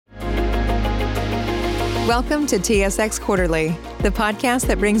Welcome to TSX Quarterly, the podcast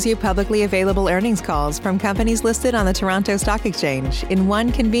that brings you publicly available earnings calls from companies listed on the Toronto Stock Exchange in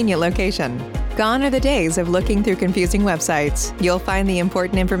one convenient location. Gone are the days of looking through confusing websites. You'll find the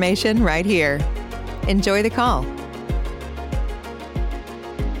important information right here. Enjoy the call.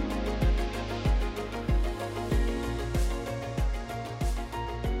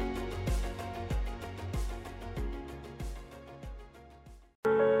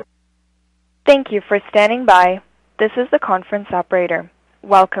 Thank you for standing by. This is the conference operator.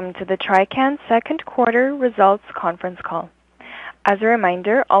 Welcome to the Trican second quarter results conference call. As a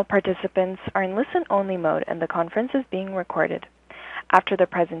reminder, all participants are in listen-only mode and the conference is being recorded. After the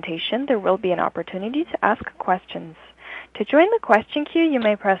presentation, there will be an opportunity to ask questions. To join the question queue, you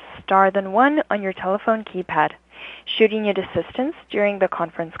may press star then 1 on your telephone keypad. Should you need assistance during the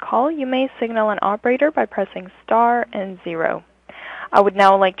conference call, you may signal an operator by pressing star and 0. I would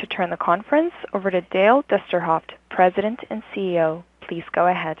now like to turn the conference over to Dale Dusterhoft, President and CEO. Please go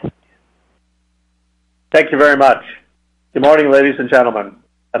ahead. Thank you very much. Good morning, ladies and gentlemen.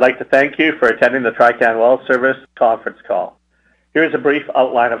 I'd like to thank you for attending the Trican Well Service conference call. Here's a brief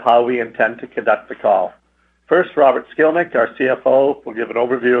outline of how we intend to conduct the call. First, Robert Skilnick, our CFO, will give an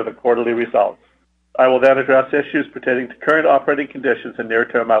overview of the quarterly results. I will then address issues pertaining to current operating conditions and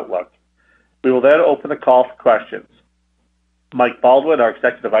near-term outlook. We will then open the call for questions. Mike Baldwin, our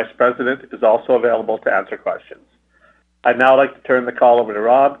Executive Vice President, is also available to answer questions. I'd now like to turn the call over to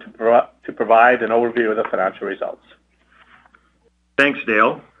Rob to provide an overview of the financial results. Thanks,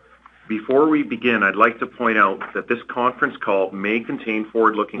 Dale. Before we begin, I'd like to point out that this conference call may contain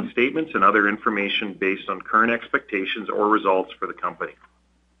forward-looking statements and other information based on current expectations or results for the company.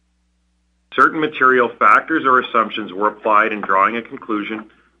 Certain material factors or assumptions were applied in drawing a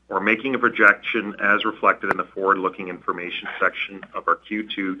conclusion or making a projection as reflected in the forward-looking information section of our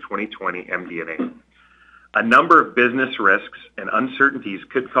Q2 2020 MD&A. A number of business risks and uncertainties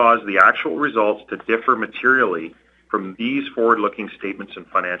could cause the actual results to differ materially from these forward-looking statements and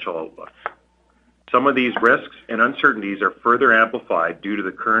financial outlooks. Some of these risks and uncertainties are further amplified due to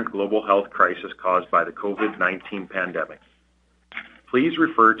the current global health crisis caused by the COVID-19 pandemic. Please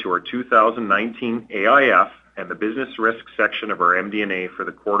refer to our 2019 AIF and the business risk section of our MD&A for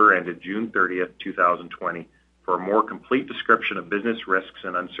the quarter ended June 30th, 2020 for a more complete description of business risks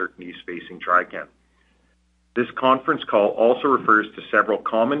and uncertainties facing Trican. This conference call also refers to several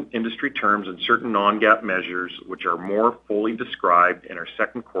common industry terms and certain non-GAAP measures which are more fully described in our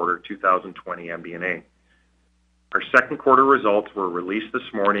second quarter 2020 MD&A. Our second quarter results were released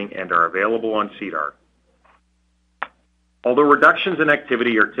this morning and are available on SEDAR. Although reductions in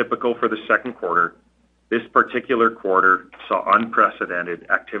activity are typical for the second quarter, this particular quarter saw unprecedented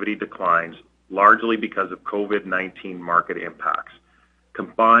activity declines, largely because of COVID-19 market impacts,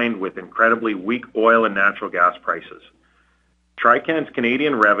 combined with incredibly weak oil and natural gas prices. Trican's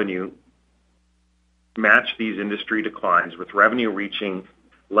Canadian revenue matched these industry declines, with revenue reaching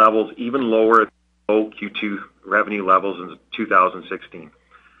levels even lower than low Q2 revenue levels in 2016.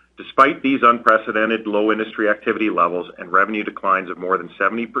 Despite these unprecedented low industry activity levels and revenue declines of more than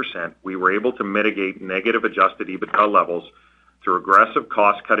 70%, we were able to mitigate negative adjusted EBITDA levels through aggressive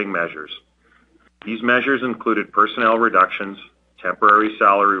cost-cutting measures. These measures included personnel reductions, temporary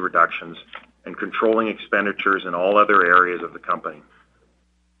salary reductions, and controlling expenditures in all other areas of the company.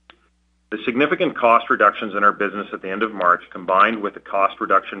 The significant cost reductions in our business at the end of March, combined with the cost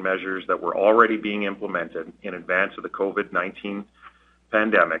reduction measures that were already being implemented in advance of the COVID-19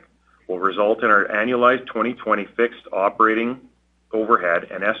 pandemic, will result in our annualized 2020 fixed operating overhead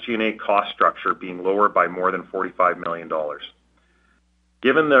and SG&A cost structure being lower by more than $45 million.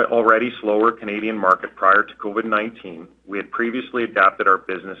 Given the already slower Canadian market prior to COVID-19, we had previously adapted our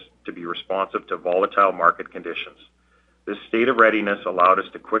business to be responsive to volatile market conditions. This state of readiness allowed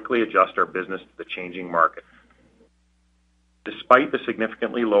us to quickly adjust our business to the changing market. Despite the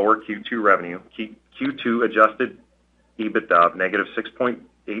significantly lower Q2 revenue, Q2 adjusted EBITDA of negative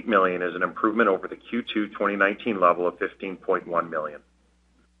 $6.8 million is an improvement over the Q2 2019 level of $15.1 million.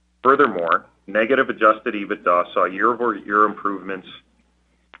 Furthermore, negative adjusted EBITDA saw year-over-year improvements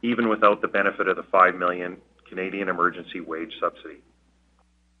even without the benefit of the $5 million Canadian emergency wage subsidy.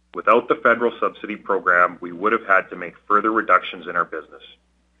 Without the federal subsidy program, we would have had to make further reductions in our business.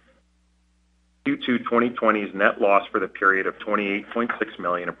 Q2 2020's net loss for the period of $28.6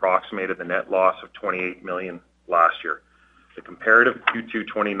 million approximated the net loss of $28 million last year. The comparative Q2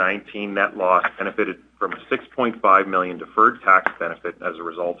 2019 net loss benefited from a $6.5 million deferred tax benefit as a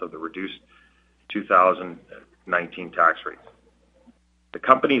result of the reduced 2019 tax rates. The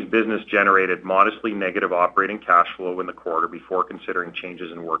company's business generated modestly negative operating cash flow in the quarter before considering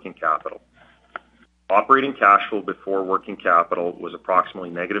changes in working capital. Operating cash flow before working capital was approximately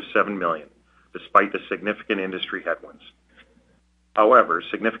negative $7 million, despite the significant industry headwinds. However,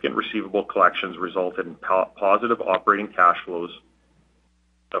 significant receivable collections resulted in positive operating cash flows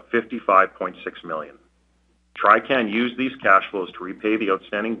of $55.6 million. Trican used these cash flows to repay the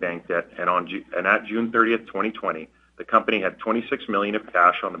outstanding bank debt, and at June 30th, 2020, the company had $26 million of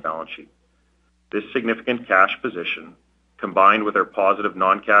cash on the balance sheet. This significant cash position, combined with our positive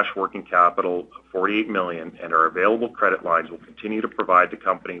non-cash working capital of $48 million and our available credit lines, will continue to provide the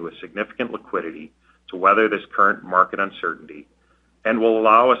company with significant liquidity to weather this current market uncertainty and will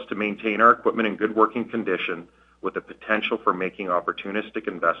allow us to maintain our equipment in good working condition with the potential for making opportunistic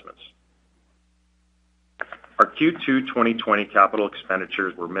investments. Our Q2 2020 capital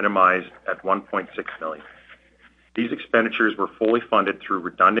expenditures were minimized at $1.6 million. These expenditures were fully funded through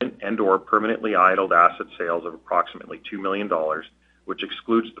redundant and/or permanently idled asset sales of approximately $2 million, which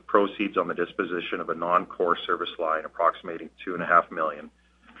excludes the proceeds on the disposition of a non-core service line approximating $2.5 million,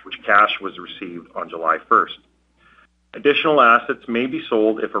 which cash was received on July 1st. Additional assets may be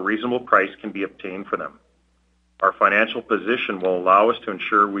sold if a reasonable price can be obtained for them. Our financial position will allow us to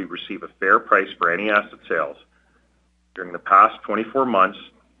ensure we receive a fair price for any asset sales. During the past 24 months,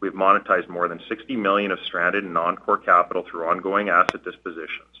 we've monetized more than $60 million of stranded and non-core capital through ongoing asset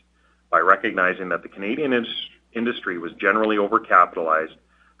dispositions. By recognizing that the Canadian industry was generally overcapitalized,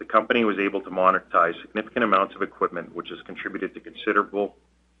 the company was able to monetize significant amounts of equipment, which has contributed to considerable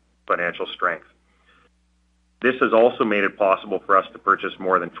financial strength. This has also made it possible for us to purchase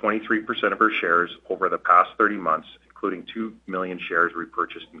more than 23% of our shares over the past 30 months, including 2 million shares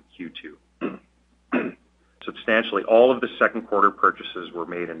repurchased in Q2. Substantially all of the second quarter purchases were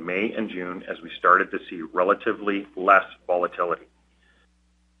made in May and June as we started to see relatively less volatility.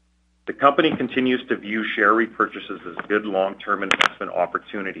 The company continues to view share repurchases as a good long-term investment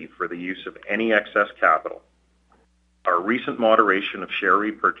opportunity for the use of any excess capital. Our recent moderation of share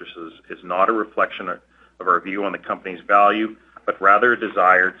repurchases is not a reflection of our view on the company's value, but rather a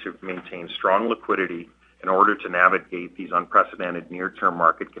desire to maintain strong liquidity in order to navigate these unprecedented near-term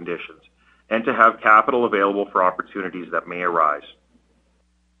market conditions and to have capital available for opportunities that may arise.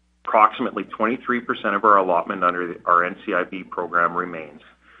 Approximately 23% of our allotment under our NCIB program remains,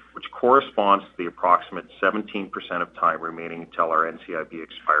 which corresponds to the approximate 17% of time remaining until our NCIB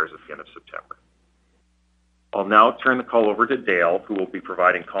expires at the end of September. I'll now turn the call over to Dale, who will be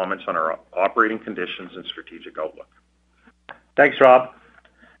providing comments on our operating conditions and strategic outlook. Thanks, Rob.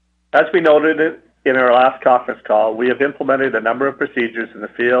 As we noted in our last conference call, we have implemented a number of procedures in the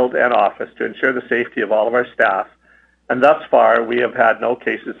field and office to ensure the safety of all of our staff, and thus far we have had no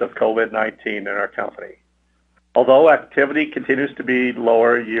cases of COVID-19 in our company. Although activity continues to be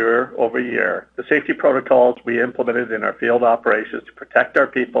lower year over year, the safety protocols we implemented in our field operations to protect our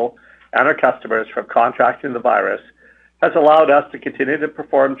people and our customers from contracting the virus has allowed us to continue to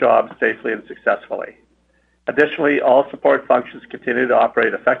perform jobs safely and successfully. Additionally, all support functions continue to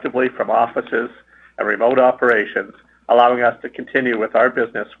operate effectively from offices and remote operations, allowing us to continue with our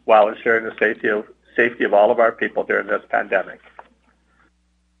business while ensuring the safety of all of our people during this pandemic.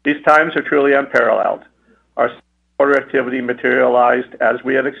 These times are truly unparalleled. Our quarter activity materialized as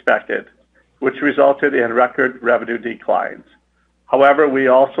we had expected, which resulted in record revenue declines. However, we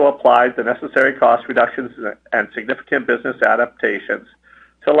also applied the necessary cost reductions and significant business adaptations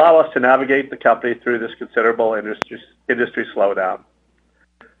to allow us to navigate the company through this considerable industry slowdown.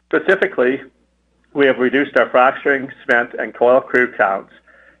 Specifically, we have reduced our fracturing, cement, and coil crew counts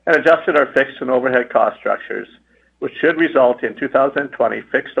and adjusted our fixed and overhead cost structures, which should result in 2020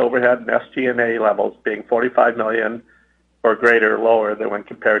 fixed overhead and SG&A levels being $45 million or greater lower than when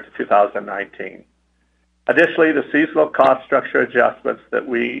compared to 2019. Additionally, the seasonal cost structure adjustments that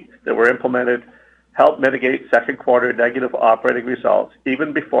were implemented helped mitigate second quarter negative operating results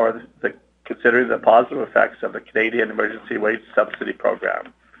even before considering the positive effects of the Canadian Emergency Wage Subsidy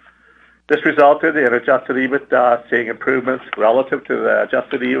Program. This resulted in adjusted EBITDA seeing improvements relative to the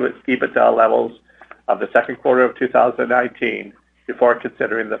adjusted EBITDA levels of the second quarter of 2019 before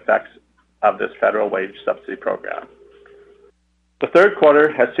considering the effects of this federal wage subsidy program. The third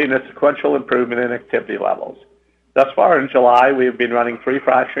quarter has seen a sequential improvement in activity levels. Thus far in July, we have been running 3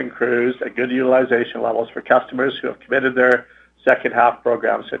 fracturing crews at good utilization levels for customers who have committed their second half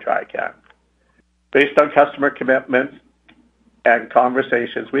programs to Trican. Based on customer commitments and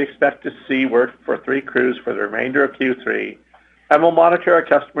conversations, we expect to see work for 3 crews for the remainder of Q3, and we'll monitor our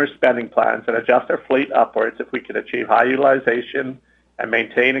customers' spending plans and adjust our fleet upwards if we can achieve high utilization and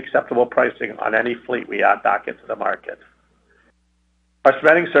maintain acceptable pricing on any fleet we add back into the market. Our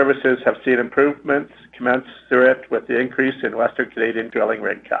cementing services have seen improvements commensurate with the increase in Western Canadian drilling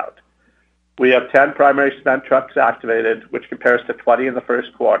rig count. We have 10 primary cement trucks activated, which compares to 20 in the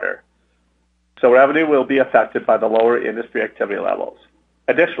first quarter. So revenue will be affected by the lower industry activity levels.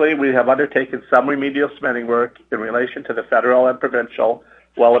 Additionally, we have undertaken some remedial cementing work in relation to the federal and provincial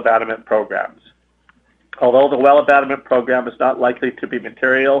well abandonment programs. Although the well abandonment program is not likely to be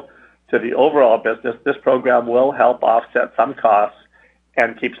material to the overall business, this program will help offset some costs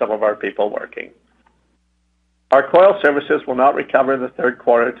and keep some of our people working. Our coil services will not recover in the third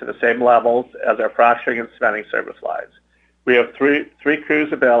quarter to the same levels as our fracturing and cementing service lines. We have three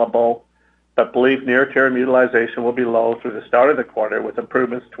crews available, but believe near-term utilization will be low through the start of the quarter, with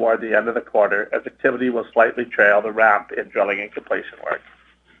improvements toward the end of the quarter as activity will slightly trail the ramp in drilling and completion work.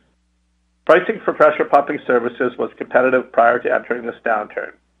 Pricing for pressure pumping services was competitive prior to entering this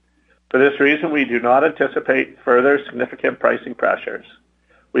downturn. For this reason, we do not anticipate further significant pricing pressures.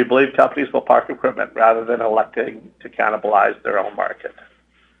 We believe companies will park equipment rather than electing to cannibalize their own market.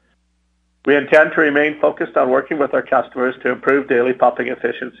 We intend to remain focused on working with our customers to improve daily pumping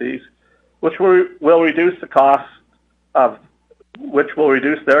efficiencies, which will reduce their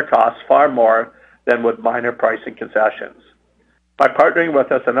costs far more than with minor pricing concessions. By partnering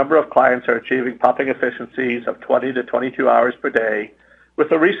with us, a number of clients are achieving pumping efficiencies of 20 to 22 hours per day,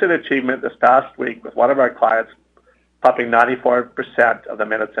 with a recent achievement this past week with one of our clients pumping 94% of the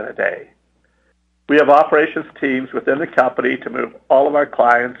minutes in a day. We have operations teams within the company to move all of our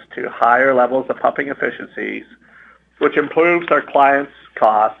clients to higher levels of pumping efficiencies, which improves our clients'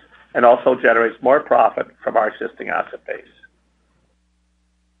 costs and also generates more profit from our existing asset base.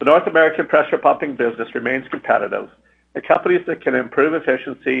 The North American pressure pumping business remains competitive, and companies that can improve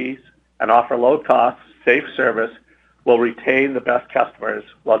efficiencies and offer low cost, safe service will retain the best customers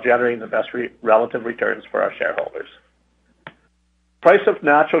while generating the best relative returns for our shareholders. Price of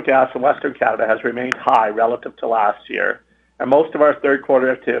natural gas in Western Canada has remained high relative to last year, and most of our third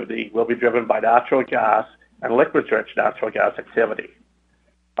quarter activity will be driven by natural gas and liquids-rich natural gas activity.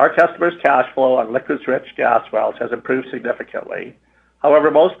 Our customers' cash flow on liquids-rich gas wells has improved significantly.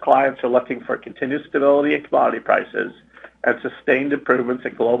 However, most clients are looking for continued stability in commodity prices and sustained improvements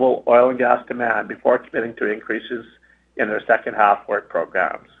in global oil and gas demand before committing to increases in their second half work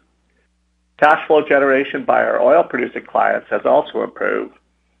programs. Cash flow generation by our oil-producing clients has also improved,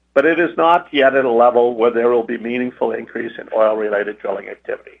 but it is not yet at a level where there will be meaningful increase in oil-related drilling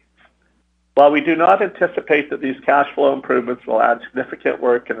activity. While we do not anticipate that these cash flow improvements will add significant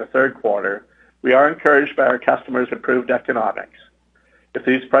work in the third quarter, we are encouraged by our customers' improved economics. If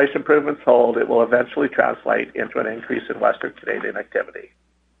these price improvements hold, it will eventually translate into an increase in Western Canadian activity.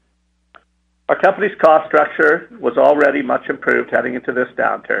 Our company's cost structure was already much improved heading into this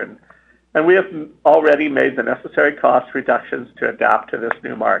downturn, and we have already made the necessary cost reductions to adapt to this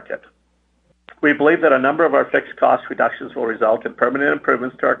new market. We believe that a number of our fixed cost reductions will result in permanent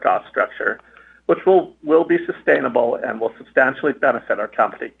improvements to our cost structure, which will be sustainable and will substantially benefit our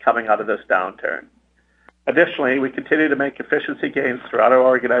company coming out of this downturn. Additionally, we continue to make efficiency gains throughout our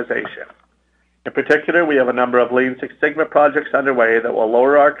organization. In particular, we have a number of Lean Six Sigma projects underway that will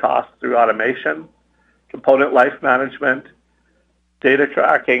lower our costs through automation, component life management, data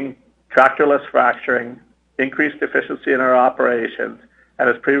tracking, tractorless fracturing, increased efficiency in our operations, and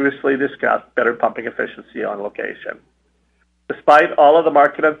as previously discussed, better pumping efficiency on location. Despite all of the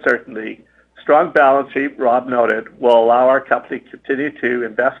market uncertainty, strong balance sheet, Rob noted, will allow our company to continue to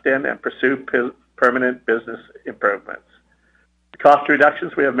invest in and pursue permanent business improvements. The cost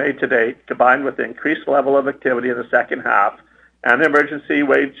reductions we have made to date, combined with the increased level of activity in the second half and the emergency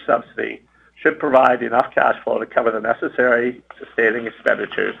wage subsidy, should provide enough cash flow to cover the necessary sustaining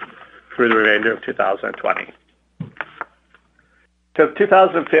expenditures through the remainder of 2020. Since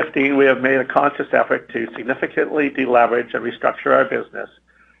 2015, we have made a conscious effort to significantly deleverage and restructure our business,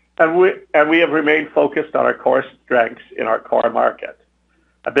 and we have remained focused on our core strengths in our core market.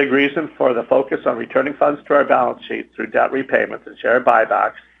 A big reason for the focus on returning funds to our balance sheet through debt repayments and share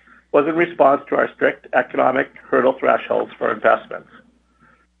buybacks was in response to our strict economic hurdle thresholds for investments.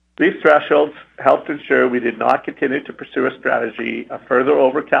 These thresholds helped ensure we did not continue to pursue a strategy of further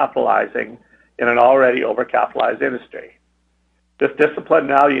overcapitalizing in an already overcapitalized industry. This discipline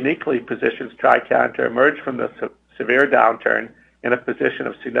now uniquely positions Trican to emerge from the severe downturn in a position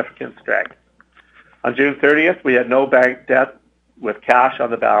of significant strength. On June 30th, we had no bank debt with cash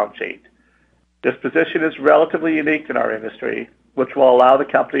on the balance sheet. This position is relatively unique in our industry, which will allow the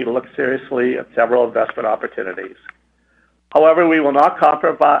company to look seriously at several investment opportunities. However, we will not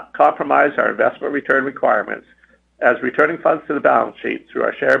compromise our investment return requirements, as returning funds to the balance sheet through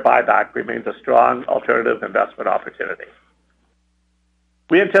our share buyback remains a strong alternative investment opportunity.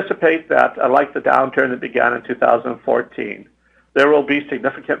 We anticipate that, unlike the downturn that began in 2014, There will be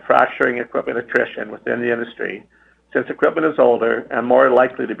significant fracturing equipment attrition within the industry since equipment is older and more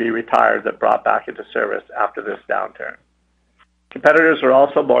likely to be retired than brought back into service after this downturn. Competitors are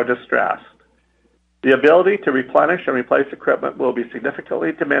also more distressed. The ability to replenish and replace equipment will be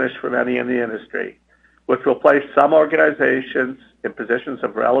significantly diminished for many in the industry, which will place some organizations in positions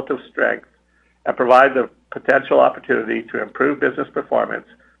of relative strength and provide the potential opportunity to improve business performance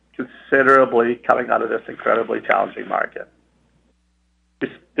considerably coming out of this incredibly challenging market.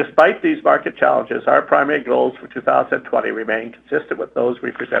 Despite these market challenges, our primary goals for 2020 remain consistent with those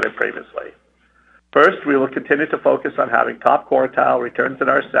we presented previously. First, we will continue to focus on having top quartile returns in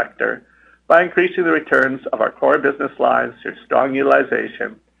our sector by increasing the returns of our core business lines through strong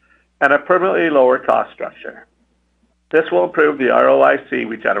utilization and a permanently lower cost structure. This will improve the ROIC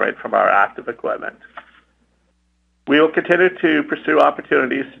we generate from our active equipment. We will continue to pursue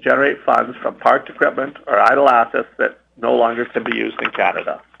opportunities to generate funds from parked equipment or idle assets that no longer can be used in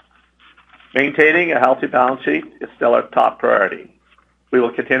Canada. Maintaining a healthy balance sheet is still our top priority. We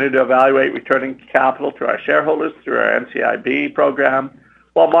will continue to evaluate returning capital to our shareholders through our NCIB program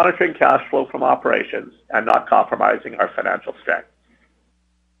while monitoring cash flow from operations and not compromising our financial strength.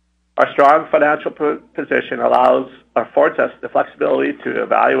 Our strong financial position affords us the flexibility to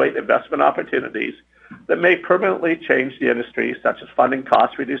evaluate investment opportunities that may permanently change the industry, such as funding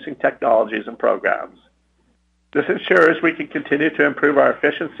cost-reducing technologies and programs. This ensures we can continue to improve our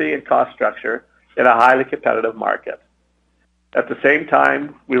efficiency and cost structure in a highly competitive market. At the same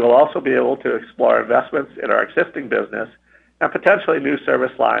time, we will also be able to explore investments in our existing business and potentially new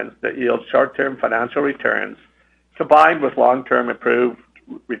service lines that yield short-term financial returns combined with long-term improved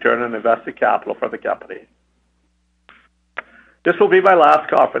return on invested capital for the company. This will be my last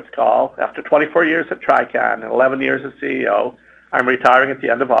conference call. After 24 years at Trican and 11 years as CEO, I'm retiring at the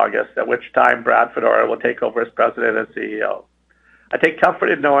end of August, at which time Brad Fedora will take over as President and CEO. I take comfort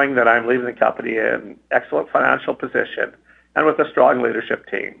in knowing that I'm leaving the company in excellent financial position and with a strong leadership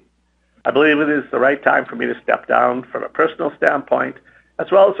team. I believe it is the right time for me to step down from a personal standpoint, as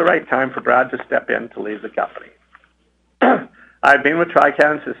well as the right time for Brad to step in to lead the company. I've been with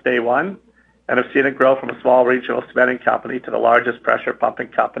Trican since day one and have seen it grow from a small regional cementing company to the largest pressure pumping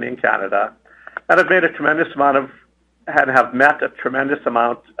company in Canada, and have met a tremendous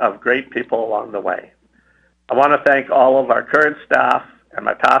amount of great people along the way. I want to thank all of our current staff and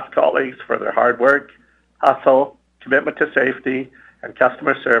my past colleagues for their hard work, hustle, commitment to safety and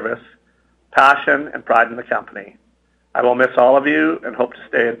customer service, passion, and pride in the company. I will miss all of you and hope to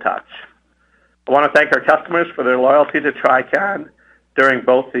stay in touch. I want to thank our customers for their loyalty to Trican during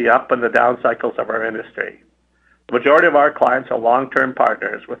both the up and the down cycles of our industry. The majority of our clients are long-term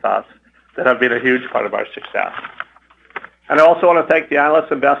partners with us that have been a huge part of our success. And I also want to thank the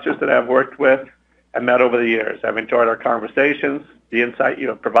analyst investors that I've worked with and met over the years. I've enjoyed our conversations, the insight you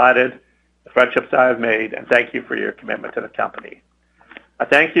have provided, the friendships I have made, and thank you for your commitment to the company. I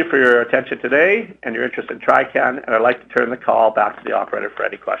thank you for your attention today and your interest in Trican, and I'd like to turn the call back to the operator for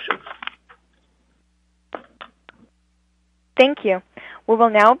any questions. Thank you. We will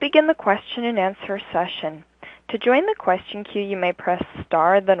now begin the question and answer session. To join the question queue, you may press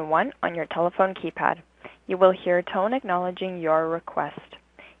star then 1 on your telephone keypad. You will hear a tone acknowledging your request.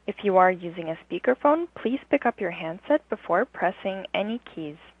 If you are using a speakerphone, please pick up your handset before pressing any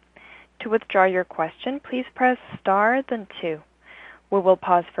keys. To withdraw your question, please press star then 2. We will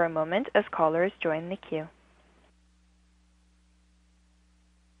pause for a moment as callers join the queue.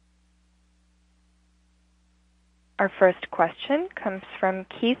 Our first question comes from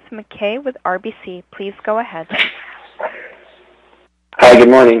Keith McKay with RBC. Please go ahead. Hi, good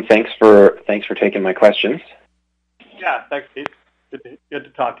morning. Thanks for taking my questions. Yeah, thanks, Keith. Good to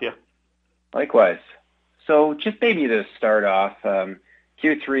talk to you. Likewise. So just maybe to start off,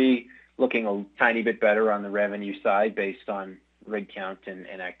 Q3 looking a tiny bit better on the revenue side based on rig count and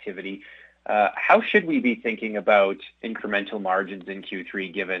activity. How should we be thinking about incremental margins in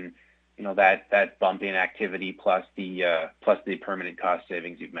Q3 given that bump in activity plus the permanent cost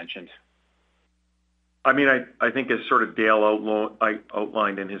savings you've mentioned? I mean, I think as sort of Dale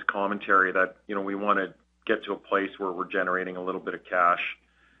outlined in his commentary that, we want to get to a place where we're generating a little bit of cash,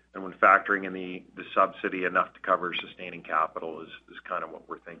 and when factoring in the subsidy enough to cover sustaining capital is kind of what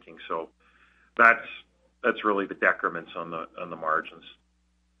we're thinking. So that's really the decrements on the margins.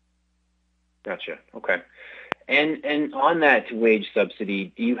 Gotcha. Okay. And on that wage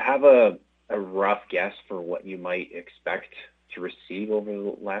subsidy, do you have a rough guess for what you might expect to receive over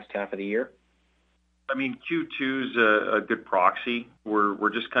the last half of the year? I mean, Q2 is a good proxy. We're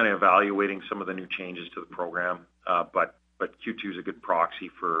just kind of evaluating some of the new changes to the program, but Q2 is a good proxy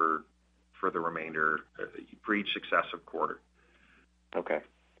for the remainder for each successive quarter. Okay.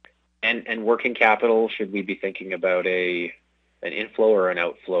 And working capital, should we be thinking about an inflow or an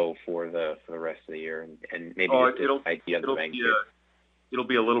outflow for the rest of the year, and maybe just an idea of the magnitude? It'll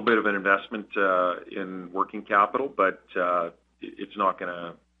be a little bit of an investment in working capital, but it's not going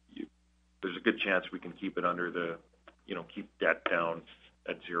to. There's a good chance we can keep it under keep debt down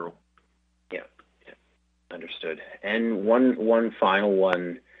at zero. Yeah, understood. And one final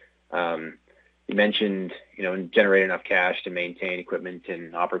one. You mentioned, generate enough cash to maintain equipment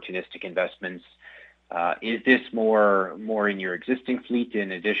and opportunistic investments. Is this more in your existing fleet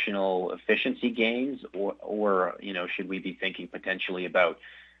in additional efficiency gains, or should we be thinking potentially about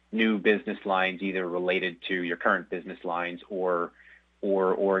new business lines, either related to your current business lines or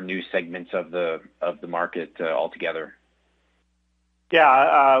new segments of the market altogether?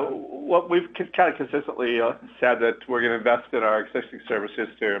 Yeah, what we've kind of consistently said that we're going to invest in our existing services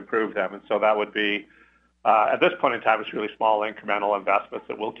to improve them, and so that would be, at this point in time, it's really small incremental investments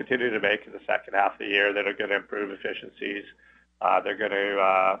that we'll continue to make in the second half of the year that are going to improve efficiencies. They're going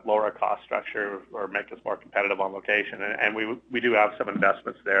to lower our cost structure or make us more competitive on location, and we do have some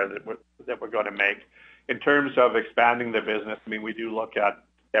investments there that we're going to make. In terms of expanding the business, I mean, we do look at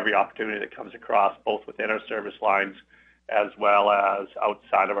every opportunity that comes across, both within our service lines as well as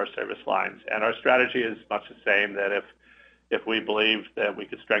outside of our service lines. And our strategy is much the same, that if we believe that we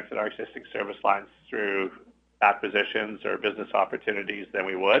could strengthen our existing service lines through acquisitions or business opportunities, then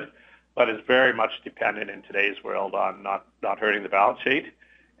we would. But it's very much dependent in today's world on not hurting the balance sheet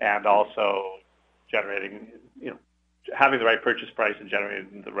and also generating, having the right purchase price and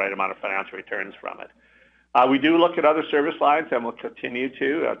generating the right amount of financial returns from it. We do look at other service lines, and we'll continue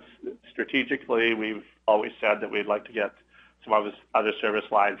to. Strategically, we've always said that we'd like to get some of other service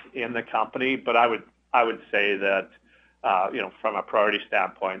lines in the company, but I would say that from a priority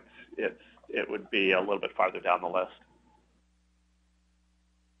standpoint, it would be a little bit farther down the list.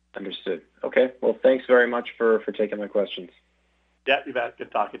 Understood. Okay. Well, thanks very much for taking my questions. Yeah, you bet.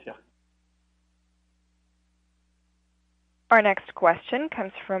 Good talking to you. Our next question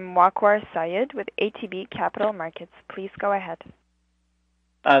comes from Waqar Syed with ATB Capital Markets. Please go ahead.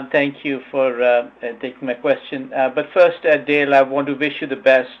 Thank you for taking my question. But first, Dale, I want to wish you the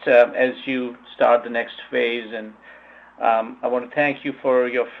best as you start the next phase. And I want to thank you for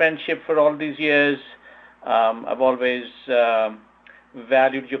your friendship for all these years. I've always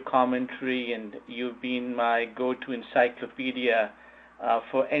valued your commentary, and you've been my go-to encyclopedia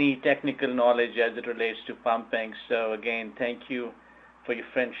for any technical knowledge as it relates to pumping. So again, thank you for your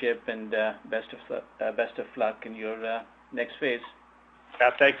friendship, and best of luck in your next phase.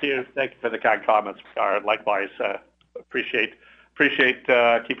 Yeah, thank you. Thank you for the kind comments. Likewise, appreciate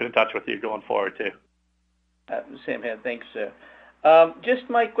keeping in touch with you going forward too. Same here. Thanks, sir. Just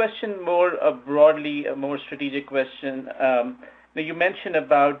my question, more broadly, a more strategic question. Now you mentioned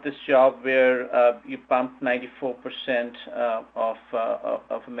about this job where you pumped 94%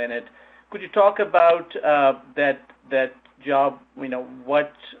 of a minute. Could you talk about that job?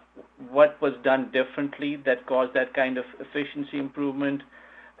 What was done differently that caused that kind of efficiency improvement?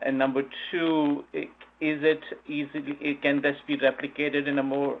 And number two, can this be replicated in a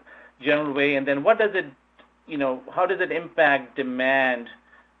more general way? And then how does it impact demand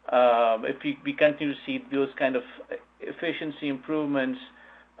if we continue to see those kind of efficiency improvements,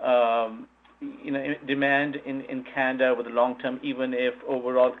 demand in Canada over the long term, even if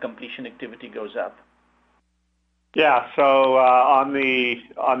overall completion activity goes up? Yeah. So on the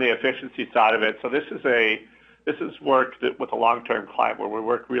efficiency side of it, so this is work that with a long-term client where we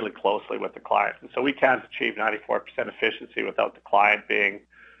work really closely with the client, and so we can't achieve 94% efficiency without the client being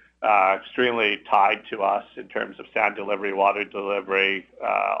extremely tied to us in terms of sand delivery, water delivery,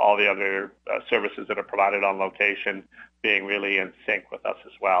 all the other services that are provided on location being really in sync with us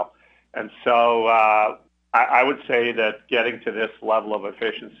as well. And so I would say that getting to this level of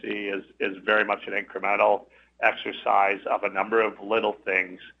efficiency is very much an incremental exercise of a number of little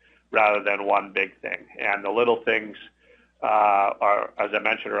things rather than one big thing. And the little things are, as I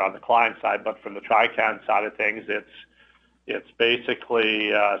mentioned, are on the client side, but from the Trican side of things, it's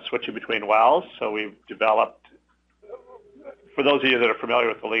basically switching between wells. So we've developed, for those of you that are familiar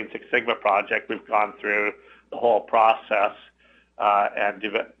with the Lean Six Sigma project, we've gone through the whole process and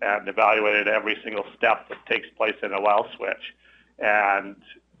evaluated every single step that takes place in a well switch. And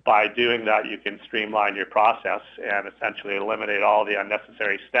by doing that, you can streamline your process and essentially eliminate all the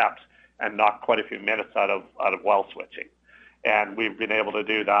unnecessary steps and knock quite a few minutes out of well switching. And we've been able to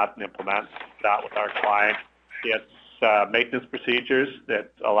do that and implement that with our client. It's maintenance procedures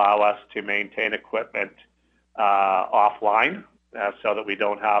that allow us to maintain equipment offline so that we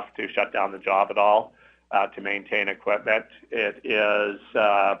don't have to shut down the job at all. to maintain equipment. It is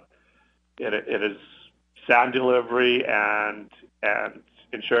sand delivery and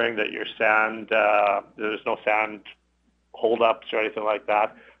ensuring that your sand there's no sand holdups or anything like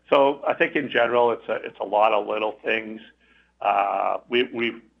that. So I think in general it's a lot of little things.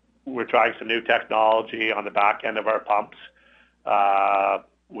 We're trying some new technology on the back end of our pumps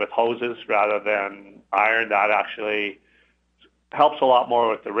with hoses rather than iron. That actually helps a lot more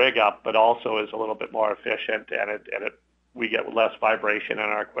with the rig up, but also is a little bit more efficient, and we get less vibration in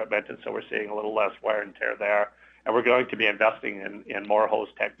our equipment, and so we're seeing a little less wear and tear there. And we're going to be investing in more hose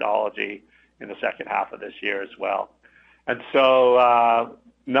technology in the second half of this year as well. And so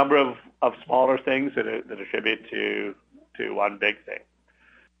number of smaller things that attribute to one big thing.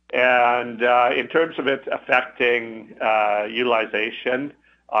 And in terms of it affecting utilization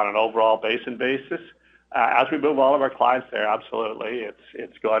on an overall basin basis, as we move all of our clients there, absolutely,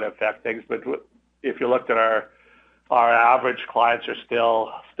 it's going to affect things. But if you looked at our average clients are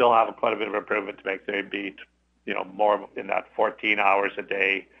still having quite a bit of improvement to make. They beat, more in that 14 hours a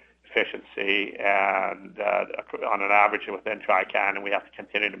day efficiency, and on an average within Trican, and we have to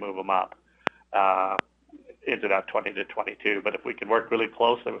continue to move them up into that 20 to 22. But if we can work really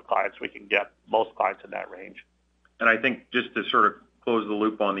closely with clients, we can get most clients in that range. And I think just to sort of close the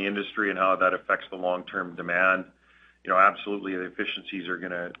loop on the industry and how that affects the long-term demand, absolutely the efficiencies are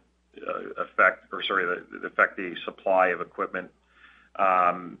going to affect the supply of equipment.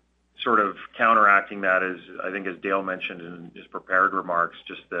 Sort of counteracting that is, I think, as Dale mentioned in his prepared remarks,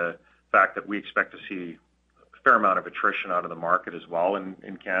 just the fact that we expect to see a fair amount of attrition out of the market as well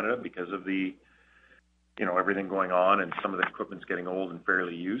in Canada because of the everything going on, and some of the equipment's getting old and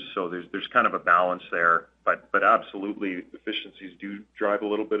fairly used. So there's kind of a balance there, but absolutely efficiencies do drive a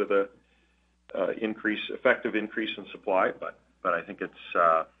little bit of the effective increase in supply. But I think it's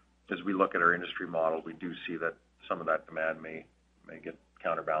as we look at our industry model, we do see that some of that demand may get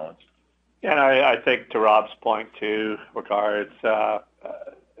counterbalanced. Yeah, and I think to Rob's point too, regards,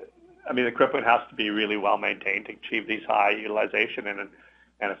 equipment has to be really well maintained to achieve these high utilization, and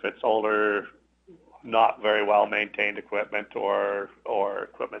if it's older, not very well maintained equipment or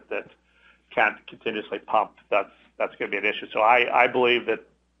equipment that can't continuously pump, that's going to be an issue. So I believe that,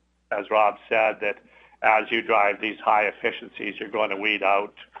 as Rob said, that as you drive these high efficiencies, you're going to weed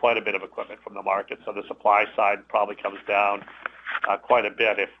out quite a bit of equipment from the market. So the supply side probably comes down quite a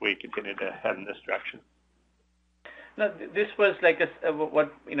bit if we continue to head in this direction. Now, this was like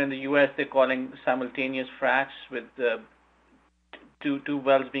what in the U.S. they're calling simultaneous fracs, with two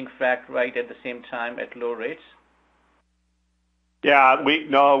wells being fracked right at the same time at low rates. Yeah,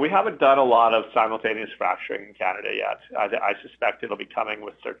 we haven't done a lot of simultaneous fracturing in Canada yet. I suspect it'll be coming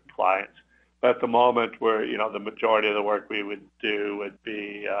with certain clients. But at the moment, the majority of the work we would do would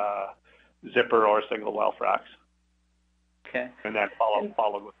be zipper or single well fracs. Okay. And then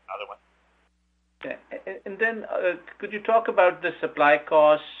followed with another one. Okay. And then could you talk about the supply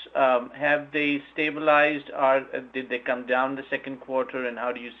costs? Have they stabilized, or did they come down the second quarter, and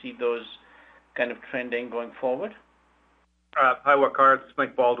how do you see those kind of trending going forward? Hi, Waqar. It's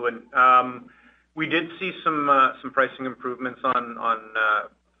Mike Baldwin. We did see some pricing improvements on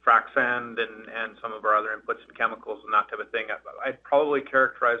frac sand and some of our other inputs and chemicals and that type of thing. I'd probably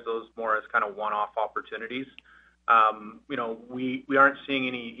characterize those more as kind of one-off opportunities. We aren't seeing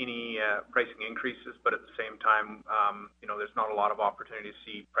any pricing increases, but at the same time, there's not a lot of opportunity to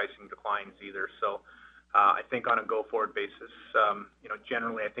see pricing declines either. So I think on a go-forward basis,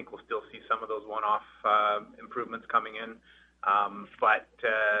 generally I think we'll still see some of those one-off improvements coming in. But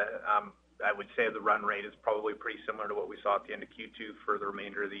I would say the run rate is probably pretty similar to what we saw at the end of Q2 for the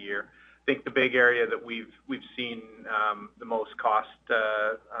remainder of the year. I think the big area that we've seen the most cost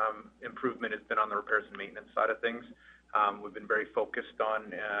improvement has been on the repairs and maintenance side of things. We've been very focused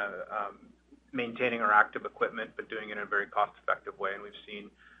on maintaining our active equipment, but doing it in a very cost-effective way, and we've seen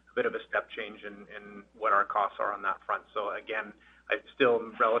a bit of a step change in what our costs are on that front. So again, I'm still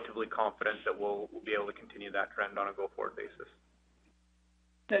relatively confident that we'll be able to continue that trend on a go-forward basis.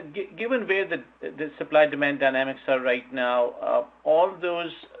 Now, given where the supply-demand dynamics are right now, all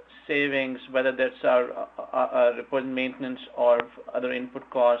those savings, whether that's our repair and maintenance or other input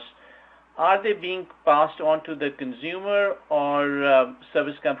costs, are they being passed on to the consumer, or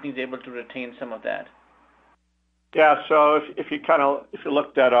service companies able to retain some of that? Yeah, so if you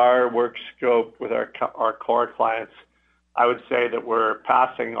looked at our work scope with our core clients, I would say that we're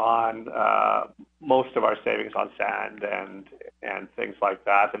passing on most of our savings on sand and things like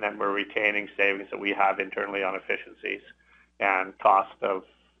that, and then we're retaining savings that we have internally on efficiencies and cost of,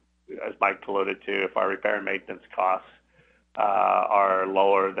 as Mike alluded to, if our repair and maintenance costs are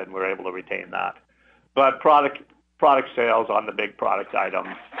lower, then we're able to retain that. But product sales on the big product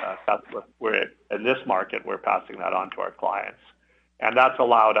items, that's what in this market, we're passing that on to our clients. And that's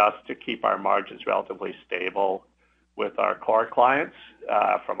allowed us to keep our margins relatively stable with our core clients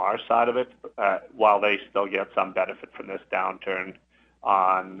from our side of it, while they still get some benefit from this downturn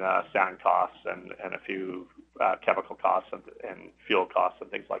on sand costs and a few chemical costs and fuel costs and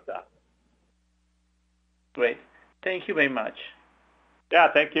things like that. Great. Thank you very much.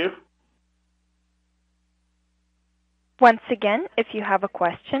 Yeah, thank you. Once again, if you have a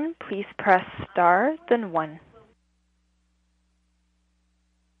question, please press star, then 1.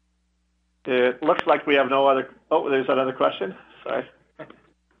 It looks like we have no other... Oh, there's another question. Sorry.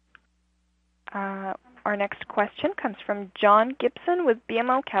 Our next question comes from John Gibson with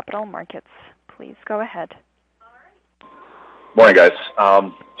BMO Capital Markets. Please go ahead. Morning,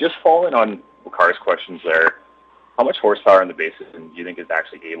 guys. Just following on Wakar's questions there, how much horsepower in the basin do you think is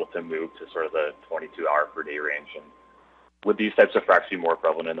actually able to move to sort of the 22-hour per day range? And would these types of fracs be more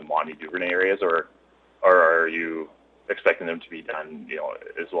prevalent in the Montney Duvernay areas, or are you expecting them to be done,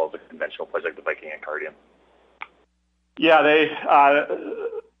 as well as the conventional plays like the Viking and Cardium? Yeah,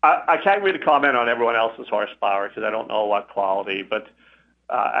 I can't really comment on everyone else's horsepower because I don't know what quality, but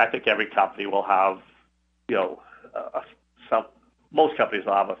I think every company will have, most companies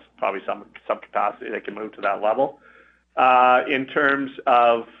will have probably some capacity they can move to that level. In terms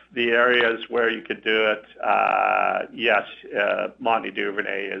of the areas where you could do it, yes, Montney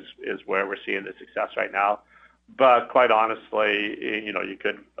Duvernay is where we're seeing the success right now. But quite honestly,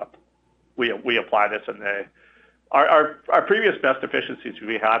 we apply this in our previous best efficiencies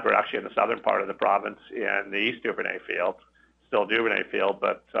we had were actually in the southern part of the province in the East Duvernay field, still Duvernay field,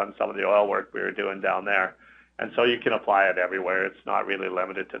 but on some of the oil work we were doing down there. And so you can apply it everywhere. It's not really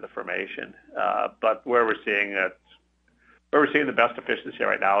limited to the formation. But where we're seeing the best efficiency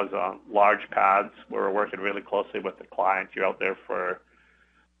right now is on large pads where we're working really closely with the client. You're out there for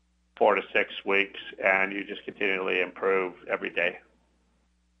 4 to 6 weeks, and you just continually improve every day.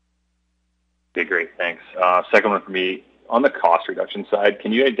 Okay, great. Thanks. Second one for me. On the cost reduction side,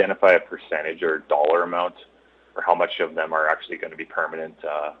 can you identify a percentage or dollar amount for how much of them are actually going to be permanent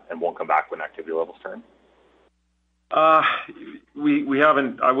and won't come back when activity levels turn? We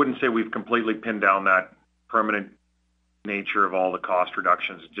haven't. I wouldn't say we've completely pinned down that permanent nature of all the cost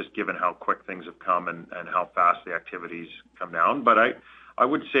reductions, just given how quick things have come and how fast the activities come down. But I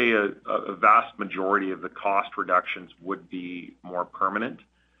would say a vast majority of the cost reductions would be more permanent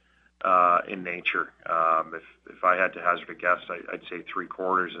in nature. If I had to hazard a guess, I'd say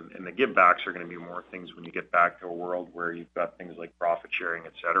 3/4, and the give-backs are going to be more things when you get back to a world where you've got things like profit sharing,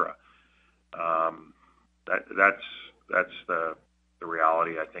 et cetera. That's the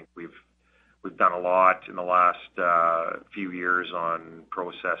reality. I think we've done a lot in the last few years on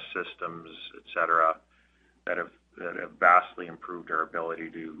process systems, et cetera, that have vastly improved our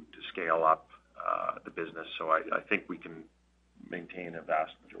ability to scale up the business. So I think we can maintain a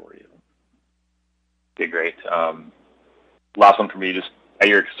vast majority of them. Okay, great. Last one for me, just at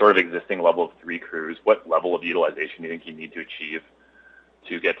your sort of existing level of 3 crews, what level of utilization do you think you need to achieve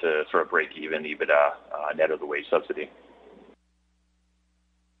to get to sort of break even EBITDA net of the wage subsidy?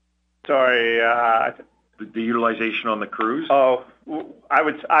 Sorry, the utilization on the crews? Oh, I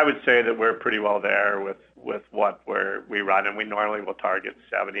would say that we're pretty well there with what we run, and we normally will target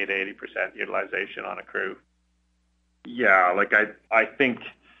 70 to 80% utilization on a crew. Yeah, like I think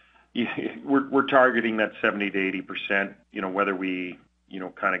we're targeting that 70 to 80%. Whether we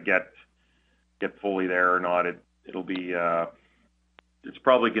kind of get fully there or not, it'll be it's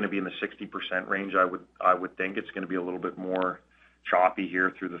probably going to be in the 60% range. I would think it's going to be a little bit more choppy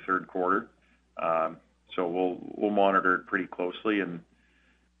here through the third quarter. So we'll monitor it pretty closely and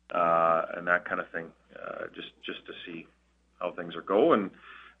that kind of thing, just to see how things are going.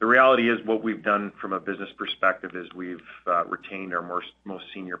 The reality is what we've done from a business perspective is we've retained our most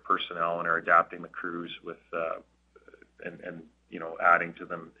senior personnel and are adapting the crews with and adding to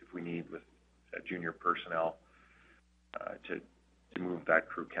them if we need with junior personnel to move that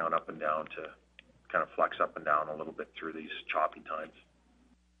crew count up and down to kind of flex up and down a little bit through these choppy times.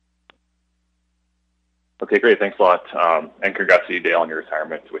 Okay, great. Thanks a lot. And congrats to you, Dale, on your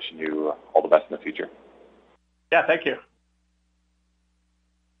retirement. Wishing you all the best in the future. Yeah, thank you.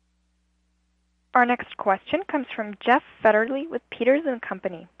 Our next question comes from Jeff Fetterly with Peters &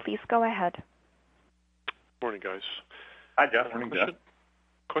 Company. Please go ahead. Morning, guys. Hi, Jeff. Morning, Jeff.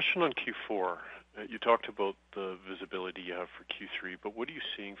 Question on Q4. You talked about the visibility you have for Q3, but what are you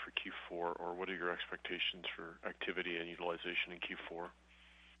seeing for Q4, or what are your expectations for activity and utilization in Q4?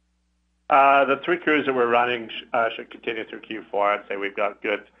 The 3 crews that we're running should continue through Q4. I'd say we've got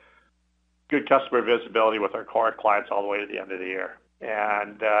good good customer visibility with our core clients all the way to the end of the year.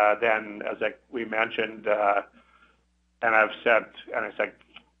 And then, as we mentioned, and I said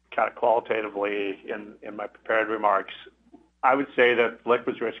kind of qualitatively in my prepared remarks, I would say that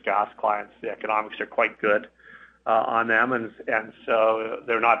liquids-rich gas clients, the economics are quite good on them, and so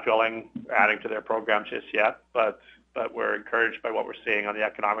they're not adding to their program just yet, but we're encouraged by what we're seeing on the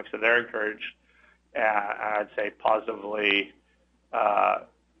economics, and they're encouraged, I'd say, positively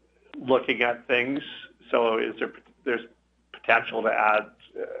looking at things. So there's potential to add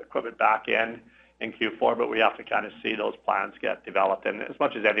equipment back in Q4, but we have to kind of see those plans get developed. And as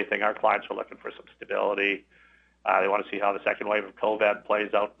much as anything, our clients are looking for some stability. They want to see how the second wave of COVID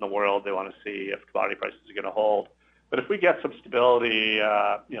plays out in the world. They want to see if commodity prices are going to hold. But if we get some stability,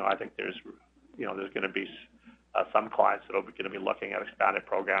 I think there's going to be some clients that are going to be looking at expanded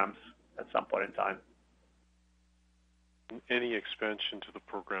programs at some point in time. Any expansion to the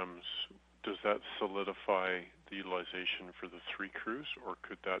programs, does that solidify the utilization for the 3 crews, or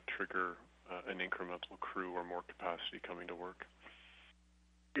could that trigger an incremental crew or more capacity coming to work?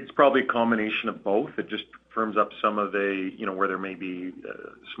 It's probably a combination of both. It just firms up some of the, where there may be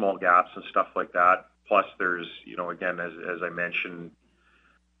small gaps and stuff like that. Plus there's, again, as I mentioned,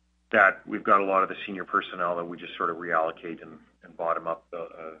 that we've got a lot of the senior personnel that we just sort of reallocate and bottom up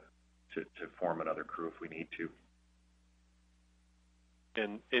to form another crew if we need to.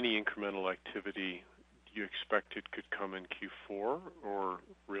 And any incremental activity, do you expect it could come in Q4, or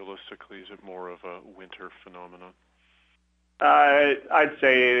realistically is it more of a winter phenomenon? I'd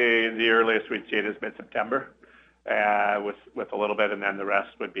say the earliest we'd see it is mid-September, with a little bit, and then the rest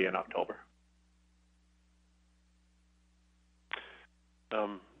would be in October.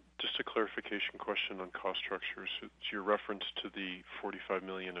 Just a clarification question on cost structures. It's your reference to the $45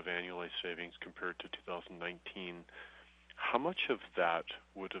 million of annualized savings compared to 2019. How much of that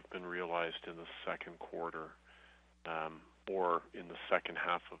would have been realized in the second quarter, or in the second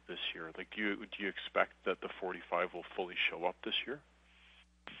half of this year? Like, do you expect that the 45 will fully show up this year?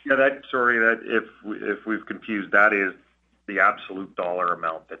 Yeah, that if we've confused, that is the absolute dollar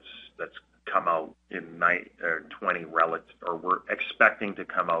amount that's come out in 20 relative, or we're expecting to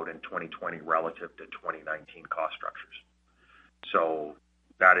come out in 2020 relative to 2019 cost structures. So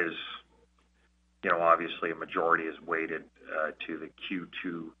that is, obviously a majority is weighted to the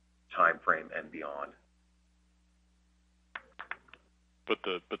Q2 timeframe and beyond. But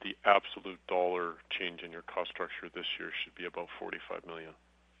the absolute dollar change in your cost structure this year should be about $45 million.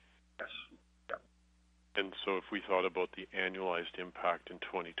 Yes. Yeah. And so if we thought about the annualized impact in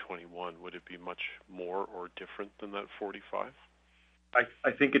 2021, would it be much more or different than that 45?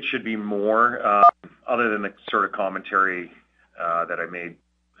 I think it should be more, other than the sort of commentary that I made,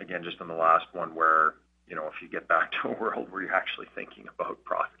 again, just on the last one, where, if you get back to a world where you're actually thinking about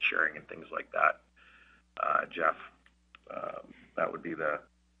profit sharing and things like that, Jeff, that would be the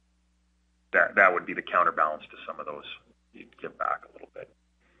counterbalance to some of those. You'd get back a little bit.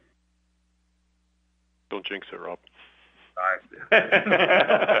 Don't jinx it, Rob. I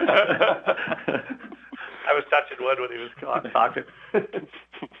was touching wood when he was talking.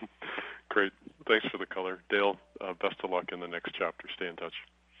 Great. Thanks for the color. Dale, best of luck in the next chapter. Stay in touch.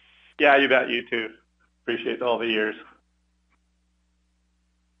 Yeah, you bet. You too. Appreciate all the years.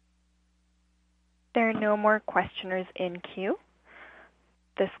 There are no more questioners in queue.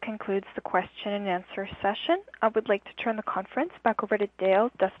 This concludes the question and answer session. I would like to turn the conference back over to Dale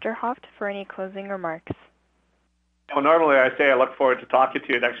Dusterhoft for any closing remarks. Well, normally I say I look forward to talking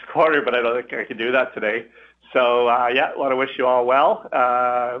to you next quarter, but I don't think I can do that today. So, I want to wish you all well.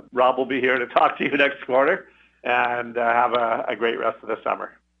 Rob will be here to talk to you next quarter, and have a great rest of the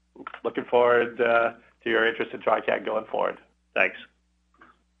summer. Looking forward to your interest in Trican going forward. Thanks.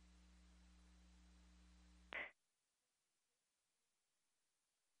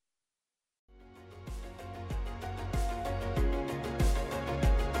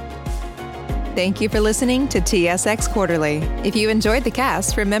 Thank you for listening to TSX Quarterly. If you enjoyed the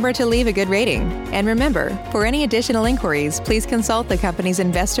cast, remember to leave a good rating. And remember, for any additional inquiries, please consult the company's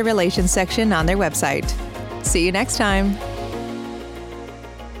investor relations section on their website. See you next time.